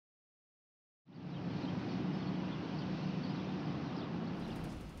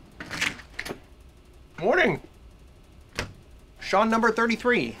Morning. Sean number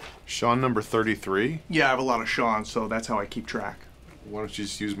 33. Sean number 33? Yeah, I have a lot of Seans, so that's how I keep track. Why don't you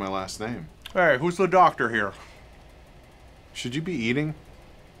just use my last name? Hey, who's the doctor here? Should you be eating?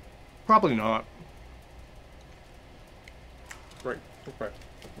 Probably not. Right, okay.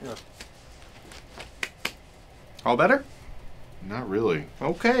 Yeah. All better? Not really.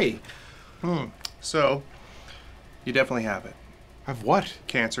 Okay. So, you definitely have it. Have what?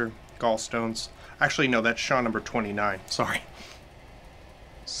 Cancer, gallstones. Actually, no, that's Sean number 29. Sorry.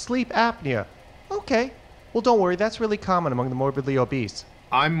 Sleep apnea. Okay. Well, don't worry, that's really common among the morbidly obese.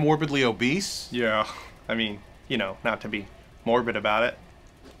 I'm morbidly obese? Yeah, I mean, you know, not to be morbid about it.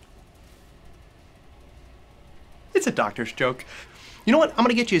 It's a doctor's joke. You know what? I'm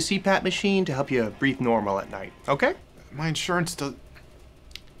gonna get you a CPAP machine to help you breathe normal at night, okay? My insurance does...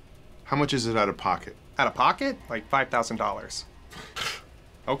 How much is it out of pocket? Out of pocket? Like $5,000.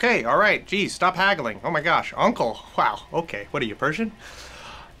 Okay, all right. Geez, stop haggling. Oh my gosh, uncle. Wow, okay. What are you, Persian?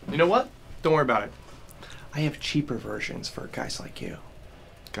 You know what? Don't worry about it. I have cheaper versions for guys like you.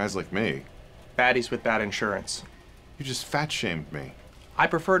 Guys like me. Baddies with bad insurance. You just fat-shamed me. I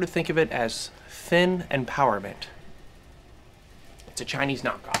prefer to think of it as thin empowerment. It's a Chinese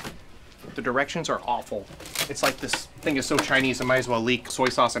knockoff. The directions are awful. It's like this thing is so Chinese it might as well leak soy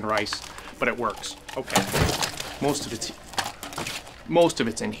sauce and rice, but it works. Okay. Most of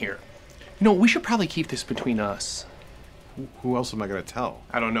it's in here. You know, we should probably keep this between us. Who else am I gonna tell?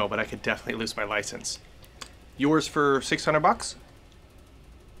 I don't know, but I could definitely lose my license. Yours for $600?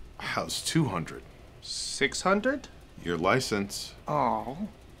 How's 200? 600? Your license. Oh.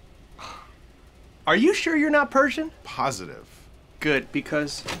 Are you sure you're not Persian? Positive. Good,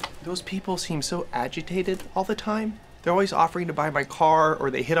 because those people seem so agitated all the time. They're always offering to buy my car, or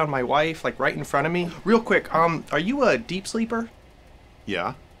they hit on my wife, like right in front of me. Real quick, are you a deep sleeper?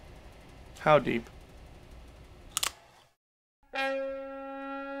 Yeah? How deep?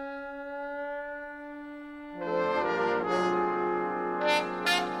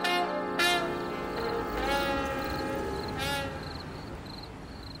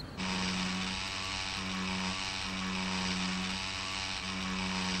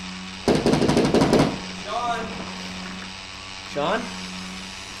 Sean?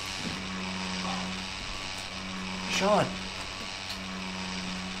 Sean?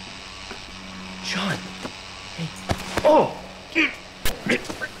 Sean? Hey. Oh!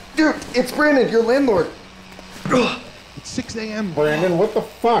 Dude, it's Brandon, your landlord. It's 6 a.m. Brandon, what the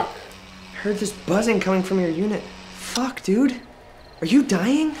fuck? I heard this buzzing coming from your unit. Fuck, dude. Are you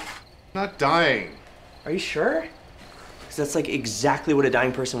dying? Not dying. Are you sure? Because that's like exactly what a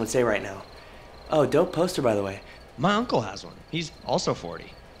dying person would say right now. Oh, dope poster, by the way. My uncle has one. He's also 40.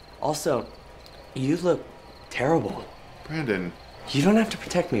 Also, you look terrible. Brandon, You don't have to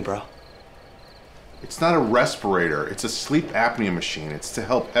protect me, bro. it's not a respirator. It's a sleep apnea machine. It's to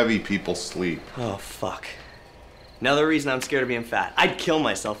help heavy people sleep. Oh, fuck. Another reason I'm scared of being fat. I'd kill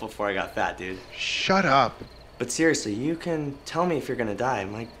myself before I got fat, dude. Shut up. But seriously, you can tell me if you're gonna die.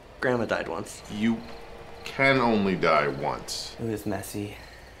 My grandma died once. You can only die once. It was messy.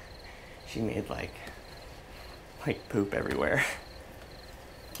 She made like poop everywhere.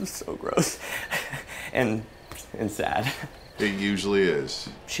 It was so gross. and sad. It usually is.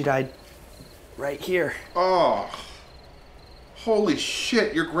 She died right here. Oh. Holy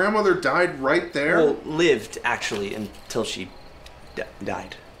shit, your grandmother died right there? Well, lived actually until she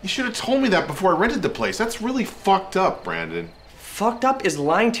died. You should have told me that before I rented the place. That's really fucked up, Brandon. Fucked up is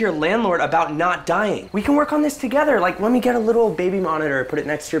lying to your landlord about not dying. We can work on this together. Like, let me get a little baby monitor, put it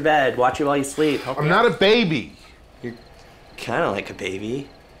next to your bed, watch you while you sleep. I'm not a baby. You're kind of like a baby.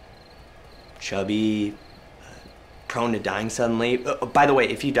 Chubby, prone to dying suddenly. By the way,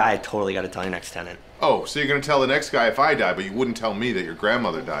 if you die, I totally got to tell your next tenant. Oh, so you're gonna tell the next guy if I die, but you wouldn't tell me that your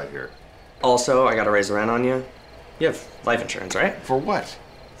grandmother died here. Also, I got to raise the rent on you. You have life insurance, right? For what?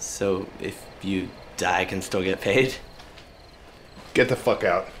 So if you die, I can still get paid? Get the fuck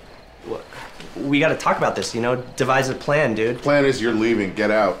out. Look, we got to talk about this, you know? Devise a plan, dude. Plan is you're leaving. Get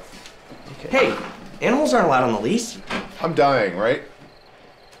out. Hey, animals aren't allowed on the lease. I'm dying, right?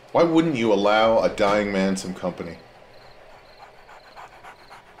 Why wouldn't you allow a dying man some company?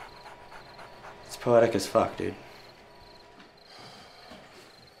 It's poetic as fuck, dude.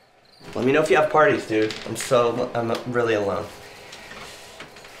 Let me know if you have parties, dude. I'm really alone.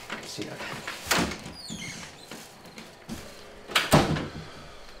 See ya.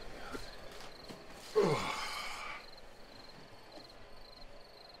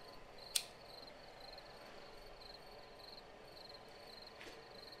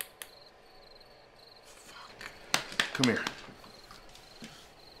 Come here.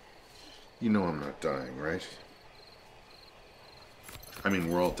 You know I'm not dying, right? I mean,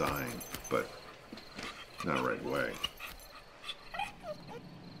 we're all dying, but not right away.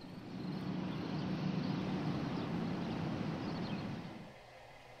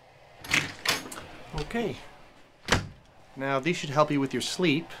 Okay. Now, these should help you with your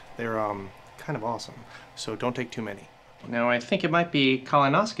sleep. They're, kind of awesome. So don't take too many. Now, I think it might be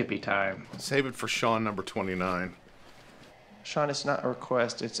colonoscopy time. Save it for Sean number 29. Sean, it's not a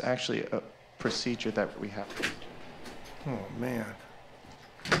request. It's actually a procedure that we have. Oh, man.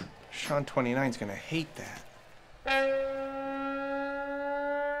 Sean 29's gonna hate that.